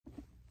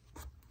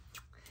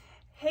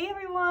Hey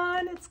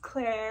everyone, it's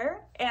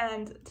Claire,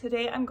 and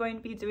today I'm going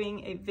to be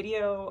doing a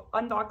video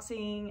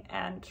unboxing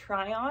and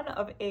try on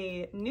of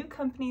a new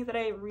company that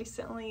I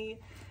recently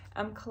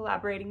am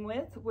collaborating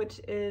with, which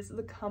is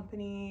the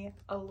company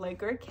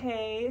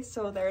Allegra-K.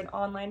 So they're an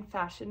online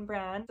fashion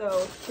brand.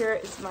 So here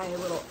is my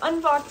little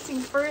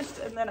unboxing first,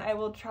 and then I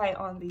will try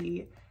on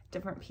the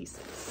different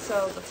pieces.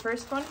 So the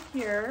first one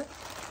here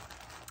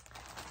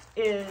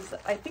is,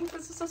 I think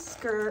this is a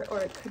skirt or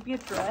it could be a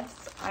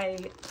dress. I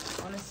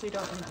honestly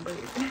don't remember.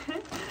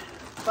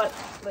 But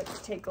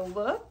let's take a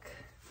look.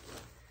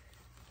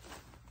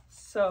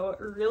 So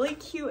really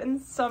cute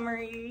and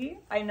summery.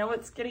 I know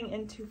it's getting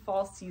into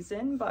fall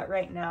season, but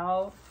right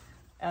now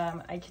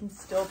I can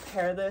still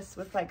pair this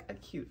with like a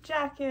cute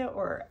jacket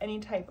or any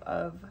type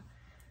of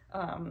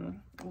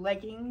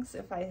leggings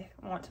if I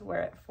want to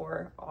wear it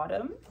for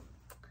autumn.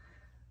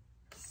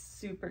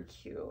 Super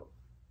cute.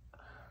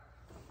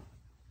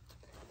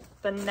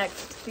 The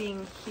next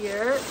thing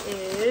here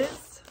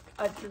is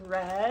a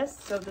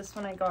dress. So this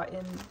one I got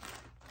in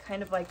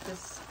kind of like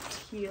this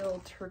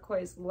teal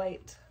turquoise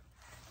light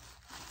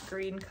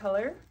green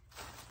color.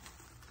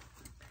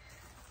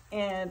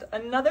 And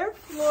another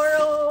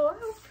floral,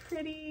 how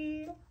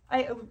pretty.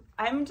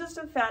 I'm just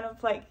a fan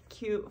of like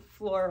cute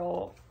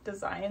floral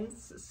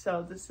designs.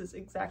 So this is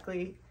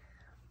exactly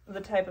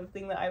the type of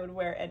thing that I would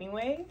wear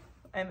anyway.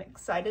 I'm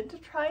excited to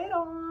try it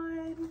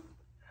on.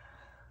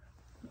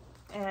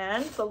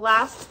 And the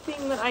last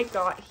thing that I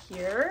got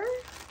here,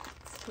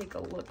 let's take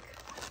a look.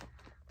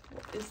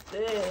 What is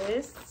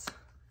this?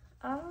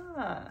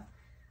 Ah,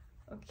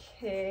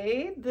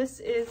 okay. This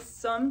is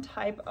some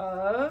type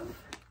of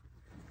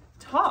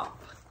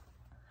top.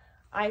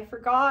 I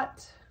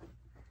forgot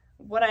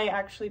what I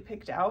actually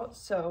picked out,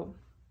 so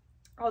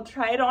I'll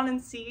try it on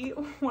and see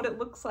what it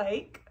looks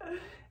like.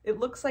 It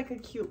looks like a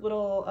cute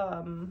little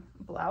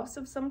blouse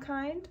of some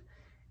kind.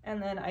 And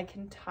then I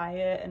can tie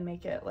it and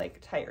make it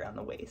like tight around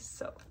the waist.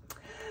 So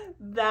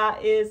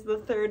that is the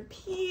third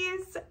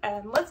piece,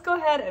 and let's go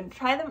ahead and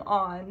try them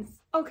on.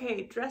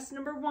 Okay, dress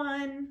number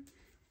one.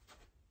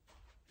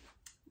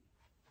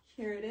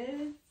 Here it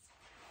is.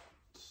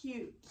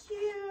 Cute,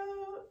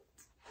 cute.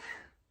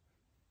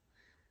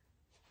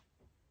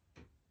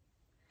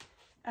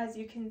 As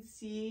you can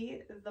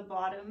see, the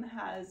bottom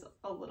has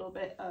a little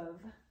bit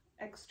of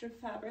extra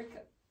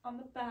fabric on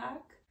the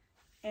back.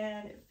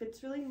 And it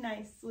fits really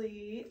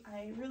nicely.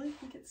 I really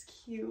think it's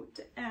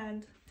cute,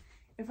 and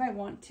if I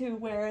want to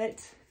wear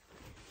it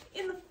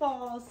in the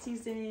fall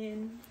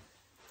season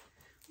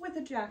with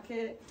a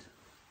jacket,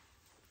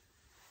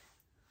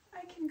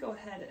 I can go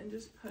ahead and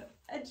just put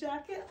a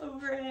jacket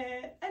over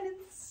it, and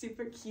it's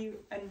super cute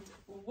and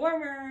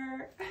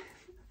warmer.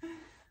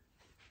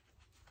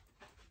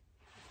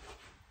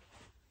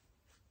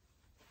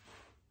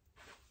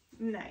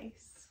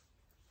 Nice.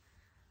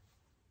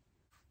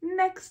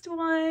 Next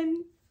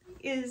one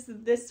is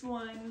this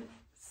one.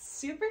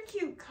 Super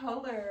cute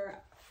color.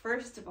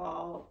 First of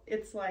all,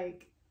 it's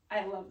like,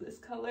 I love this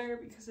color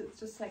because it's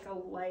just like a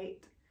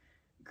light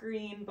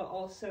green, but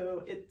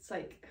also it's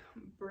like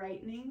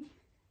brightening.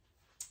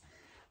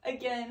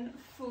 Again,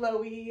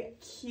 flowy,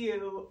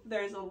 cute.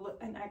 There's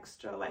an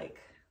extra like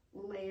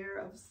layer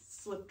of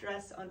slip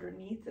dress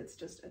underneath that's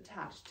just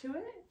attached to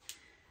it.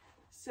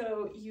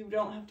 So you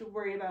don't have to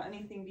worry about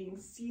anything being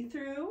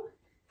see-through.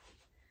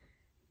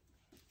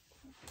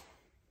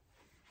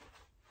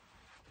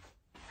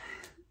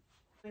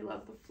 I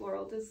love the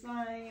floral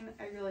design.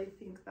 I really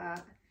think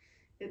that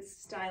it's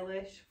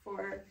stylish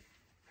for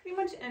pretty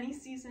much any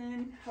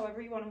season,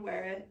 however you want to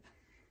wear it.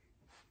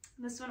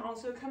 This one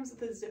also comes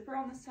with a zipper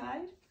on the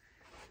side.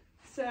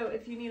 So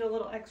if you need a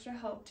little extra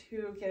help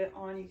to get it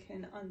on, you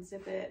can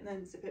unzip it and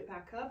then zip it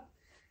back up.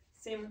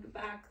 Same with the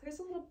back. There's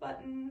a little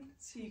button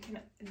so you can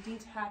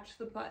detach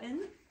the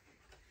button.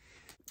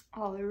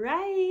 All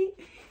right.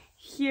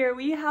 Here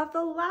we have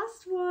the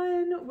last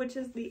one, which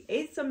is the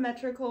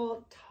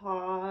asymmetrical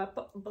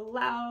top,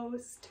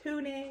 blouse,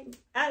 tunic,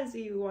 as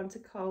you want to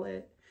call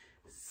it.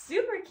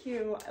 Super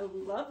cute. I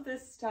love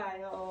this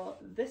style.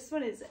 This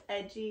one is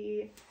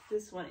edgy.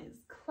 This one is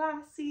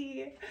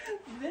classy.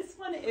 This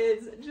one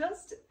is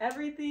just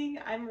everything.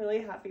 I'm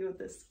really happy with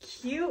this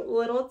cute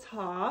little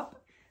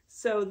top.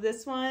 So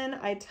this one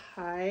I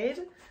tied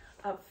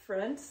up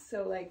front.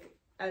 So like,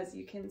 as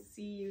you can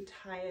see, you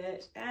tie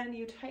it and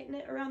you tighten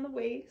it around the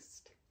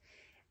waist,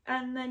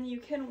 and then you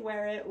can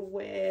wear it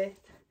with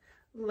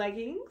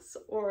leggings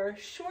or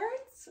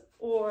shorts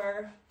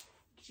or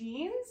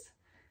jeans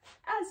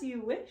as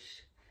you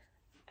wish.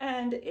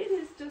 And it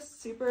is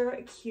just super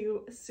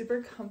cute,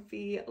 super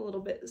comfy, a little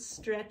bit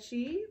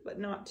stretchy, but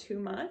not too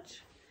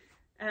much,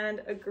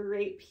 and a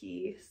great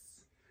piece.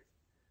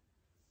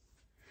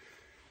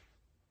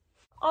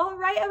 All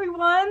right,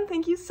 everyone,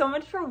 thank you so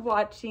much for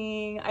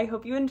watching. I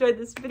hope you enjoyed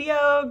this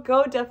video.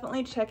 Go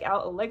definitely check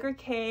out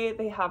Allegra-K.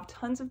 They have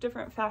tons of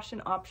different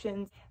fashion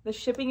options. The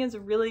shipping is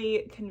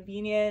really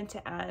convenient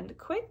and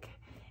quick,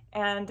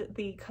 and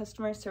the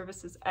customer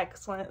service is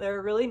excellent. They're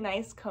a really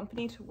nice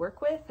company to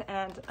work with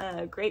and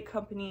a great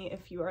company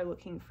if you are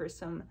looking for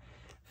some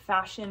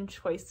fashion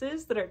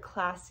choices that are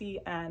classy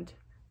and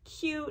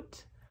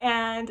cute.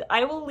 And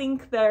I will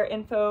link their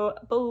info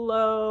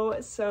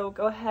below, so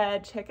go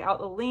ahead, check out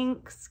the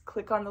links,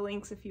 click on the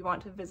links if you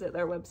want to visit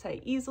their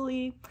website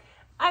easily.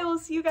 I will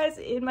see you guys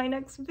in my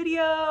next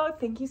video.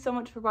 Thank you so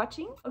much for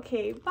watching.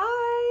 Okay,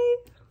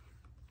 bye!